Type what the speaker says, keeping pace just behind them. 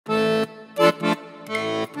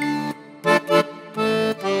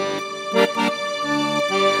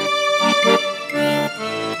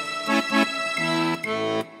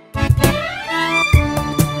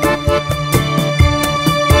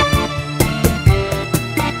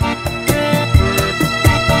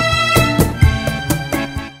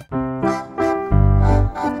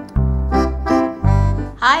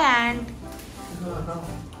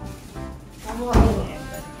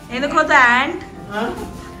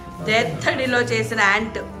దేత్తడిలో చేసిన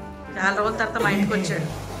యాంట్ చాలా రోజుల తర్వాత మా ఇంటికి వచ్చాడు.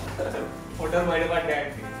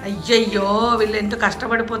 అయ్యయ్యో వీళ్ళు ఎంతో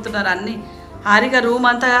కష్టపడిపోతున్నారు. అన్ని హారిగా రూమ్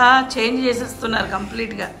అంతా చేంజ్ చేసేస్తున్నారు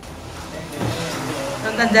కంప్లీట్గా.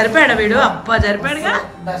 జరిపాడా వీడు? అబ్బా జరిపాడుగా.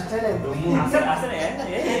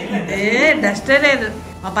 డస్టే లేదు.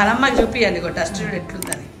 మా పనమ్మకి చూపియండి dust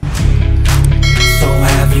ఎట్లుందని.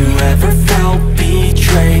 Have you ever felt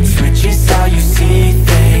betrayed? Switches how you see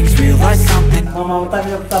things. Realize something.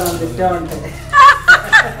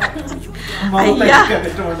 అయ్యా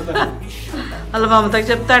వాళ్ళ మమతకి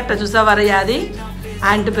చెప్తాడట. చూసావారా యాది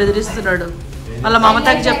యాంట్ బెదిరిస్తున్నాడు. వాళ్ళ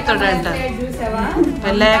మమతకి చెప్తాడంట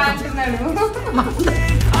పెళ్ళాక.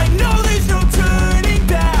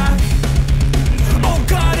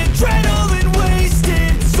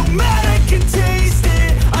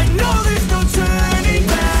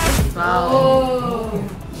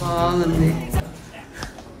 బాగుంది.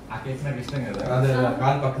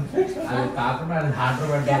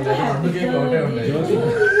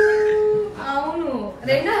 అవును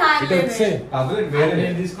రెండు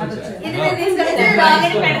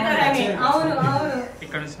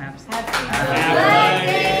ఇక్కడ snaps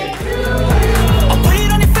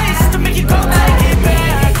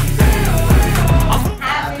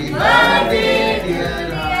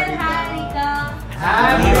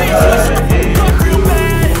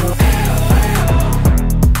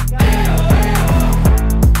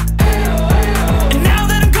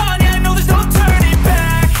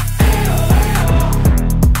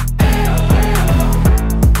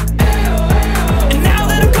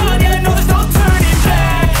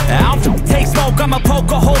I'ma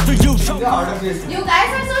poke a hole through you. You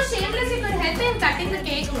guys are so shameless. You could help me in cutting the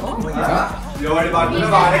cake, no?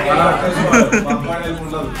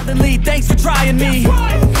 Thanks for trying me.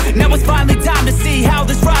 Now it's finally time to see how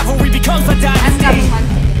this rivalry becomes a dynasty.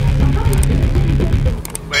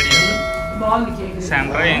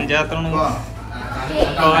 Centre ఏం చేస్తాను నువ్వు?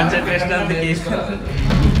 Concentration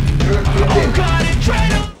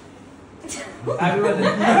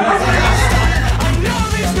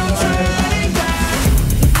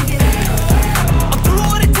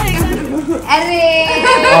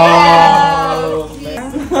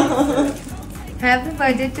Happy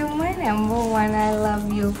birthday to my number one. I love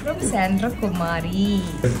you from Sandra Kumari.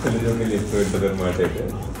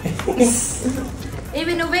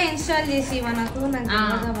 ఇవి నువ్వే install చేసి మనకు నాకు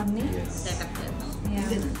అవన్నీ.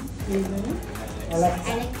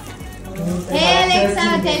 Hey Alexa,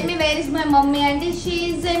 tell me where is my mommy? And she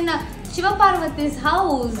is in Shiva Parvati's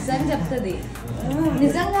house అని చెప్తుంది.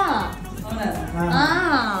 నిజంగా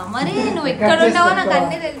మరి నువ్వు ఎక్కడ ఉంటావో నాకు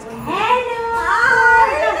అన్నీ తెలుసు.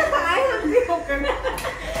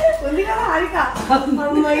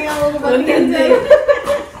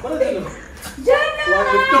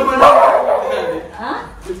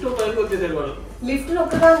 లిఫ్ట్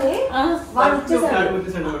నొక్కగానే వాడు వచ్చేసాడు.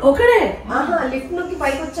 ఒకడే లిఫ్ట్ నొక్కి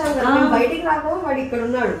పైకి వచ్చాను కదా, బయటికి రాక వాడు ఇక్కడ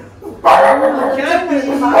ఉన్నాడు.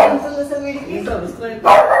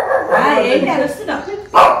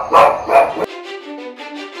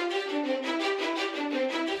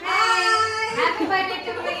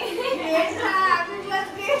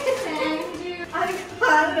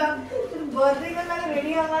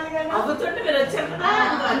 రెడీ అవ్వాలి కదా,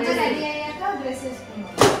 రెడీ అయ్యాక డ్రెస్ వేసుకున్నాం.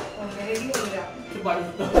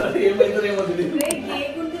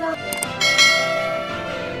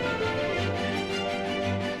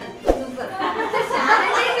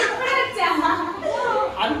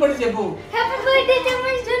 చెప్పు హ్యాపీ బర్త్డే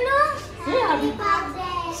జన్మదిన.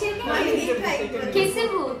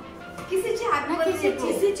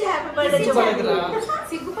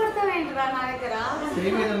 సిగ్గుపడతావేంట్రా నా దగ్గర?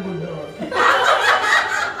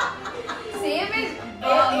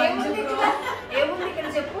 ఏముంది ఇక్కడ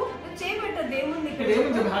చెప్పు. నువ్వు చేయబెట్టదు. ఏముంది ఇక్కడ?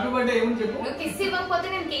 హ్యాపీ బర్త్డే ఏముంది చెప్పు. నువ్వు కిస్ ఇవ్వకపోతే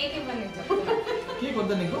నేను కేక్ ఇవ్వను. చెప్పు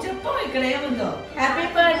చెప్పు ఇక్కడ ఏముందో. Happy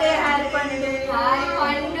birthday happy birthday hi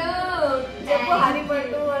పండు చెప్పు. హ్యాపీ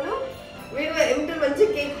బర్త్డే అను. వీడు ఏమిటి మంచి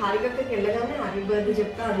కేక్ హారికకి వెళ్ళగానే హ్యాపీ బర్త్డే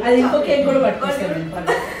చెప్తా. అది ఇంకో కేక్ కూడా పట్టుకొస్తాను.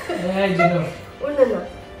 ఉండన్నా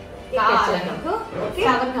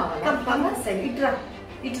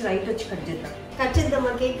ఇటు రైట్ వచ్చి కట్ చేద్దాం. కట్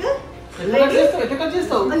చేద్దామా కేక్?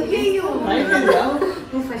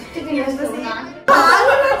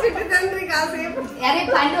 అరే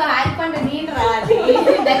పండు హాయ్ పండు నేను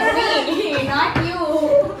నాట్ యూ.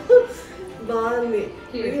 బాగుంది.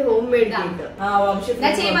 Home made cake. నా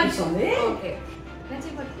చేయబడుతుంది. ఓకే నా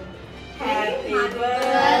చేయబడుతుంది. Happy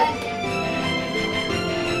birthday.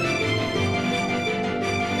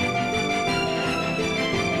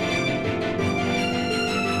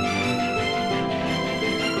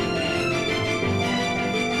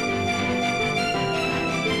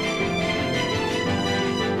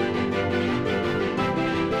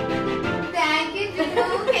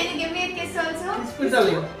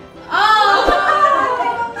 పెట్టాలి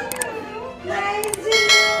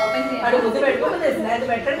ముద్దు పెట్టుకోమని అది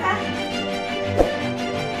పెట్టండి.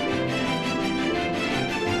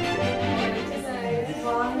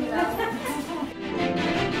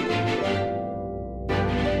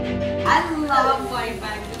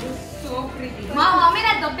 మా మమ్మీ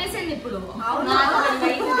నాకు దొబ్బేసింది ఇప్పుడు.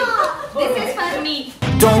 This is for me.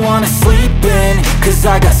 Don't wanna sleep in, cause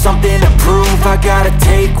I got something to prove. I gotta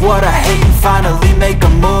take what I hate and finally make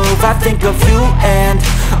a move. I think of you and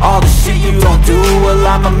all the shit you don't do. Well,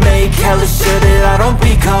 I'ma make hella sure that I don't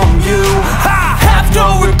become you. I have no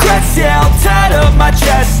regrets, yeah, I'll tie up my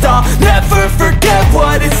chest. I'll never forget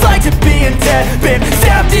what it's like to be in debt. Been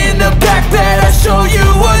stabbed in the back bed, I'll show you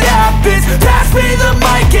what happens. Pass me the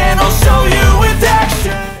mic and I'll show you with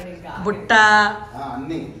action. బుట్ట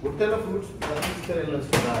అన్ని బుట్టలో fruits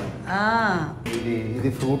ఆ, ఇది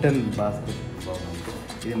fruit and basket,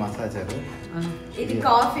 ఇది massager, ఇది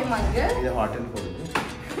coffee mug, ఇది hot and cold,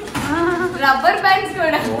 rubber bands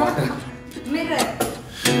కూడా. Mirror.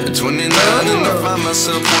 29 and I find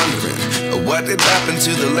myself wondering what did happen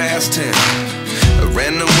to the last 10. I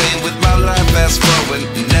ran away with my life, fast forward,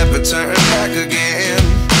 never turn back again.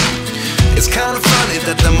 It's kind of funny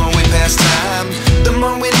that the more we pass time, the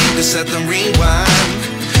more we need to set them rewind.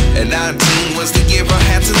 And 19 was the year I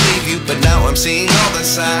had to leave you, but now I'm seeing all the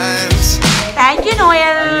signs. Thank you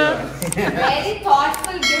Noel. Very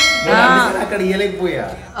thoughtful gift. అక్కడ ఇయ్యలేకపోయా,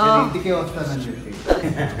 నేను ఇంటికే వస్తానని చెప్పి.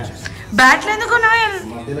 బ్యాట్లు ఎందుకు Noel?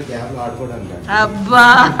 మధ్యలో gap ఆడుకోవడానికి అబ్బా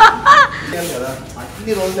కదా,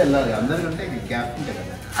 అన్ని రోజులు వెళ్ళాలి, అందరికంటే గ్యాప్ ఉంటాయి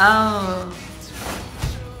కదా.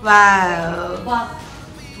 Wow.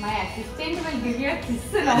 My assistant will give you a kiss.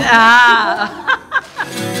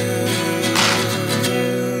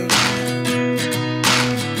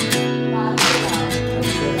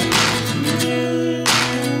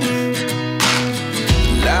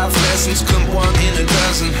 Life lessons come one in a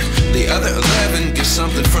dozen, the other 11 give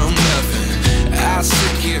something from nothing. I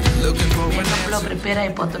sit here looking for an లో ప్రిపేర్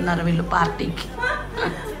అయిపోతున్నారు వీళ్ళు పార్టీకి.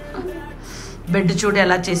 బెడ్ చూడు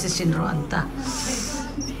ఎలా చేసేసిండ్రు అంతా.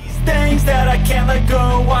 Things that I can't let go.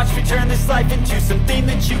 Watch me turn this life into something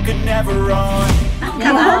that you could never own.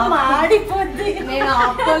 మాడిపోద్ది. నేను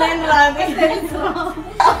ఆపుకోలేను రాదే తెలుసు.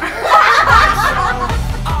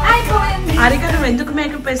 హారిక నువ్వు ఎందుకు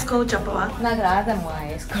మేకప్ వేసుకోవు చెప్పవా? నాకు రాదమ్మా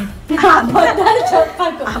వేసుకోండి.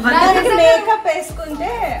 మేకప్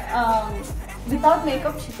వేసుకుంటే without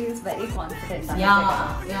makeup she feels very confident.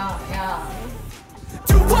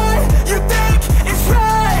 Do what you think is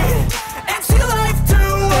right, and see life do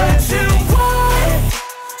what you want.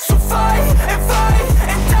 So fight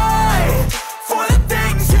and die for the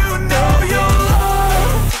things you know you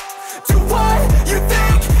love. Do what you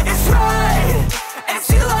think is right, and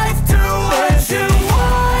see life do what you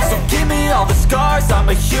want. So give me all the scars, I'm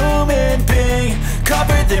a human being.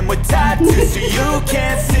 Cover them with tattoos so you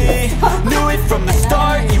can't see. Knew it from the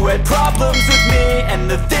start, you had problems with me and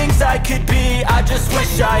the things I could be. I just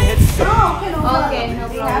wish I had seen. Okay, no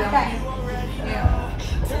problem.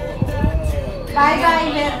 Bye bye,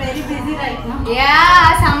 we are very busy right now. Yeah,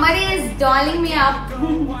 somebody is dolling me up.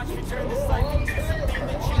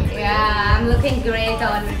 Yeah, I'm looking great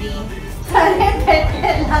already.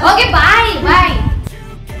 Okay, bye.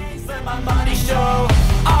 Let my money show.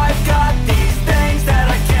 I've got these things that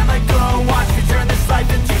I can't let go. Watch me turn this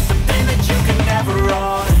life into something that you can never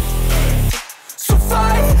own. So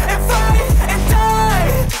fight and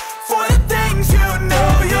die for the things you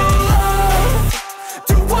know you love.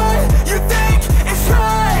 Do what you think is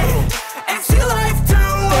right, and see life do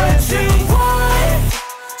what you want.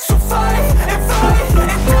 So fight and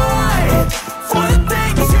die for the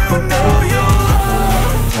things you know you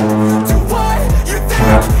love. Do what you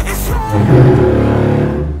think is right.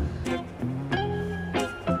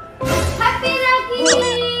 Happy Rakhi!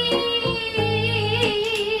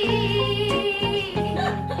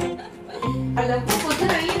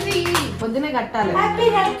 పొద్దునే కట్టాలి. Happy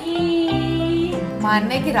Rakhi. మా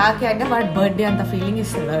అన్నయ్యకి రాఖీ అంటే వాడి birthday అంత feeling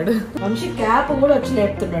ఇస్తున్నాడు. మనిషి cap కూడా వచ్చి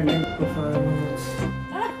నేర్పుతున్నాడు.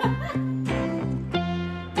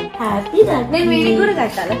 హ్యాపీ రాఖీ. నేను వీడికి కూడా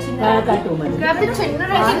కట్టాలా? చిన్న కట్టు మరి. చిన్న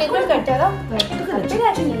రాఖీ నీకు కూడా కట్టాలా?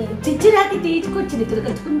 చిచ్చి రాఖీ తీసుకొచ్చింది ఇక్కడ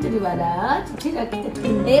కట్టుకుంటుంది వాళ్ళ. చిచ్చి రాఖీ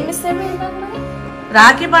ఏమి ఇస్తాను?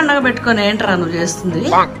 రాఖీ పండగ పెట్టుకొని ఏంట్రా నువ్వు చేస్తుంది?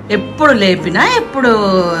 ఎప్పుడు లేపినా ఎప్పుడు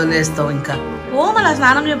లేస్తావు ఇంకా. ఓ మళ్ళా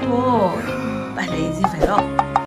స్నానం చెప్పు. Easy fellow.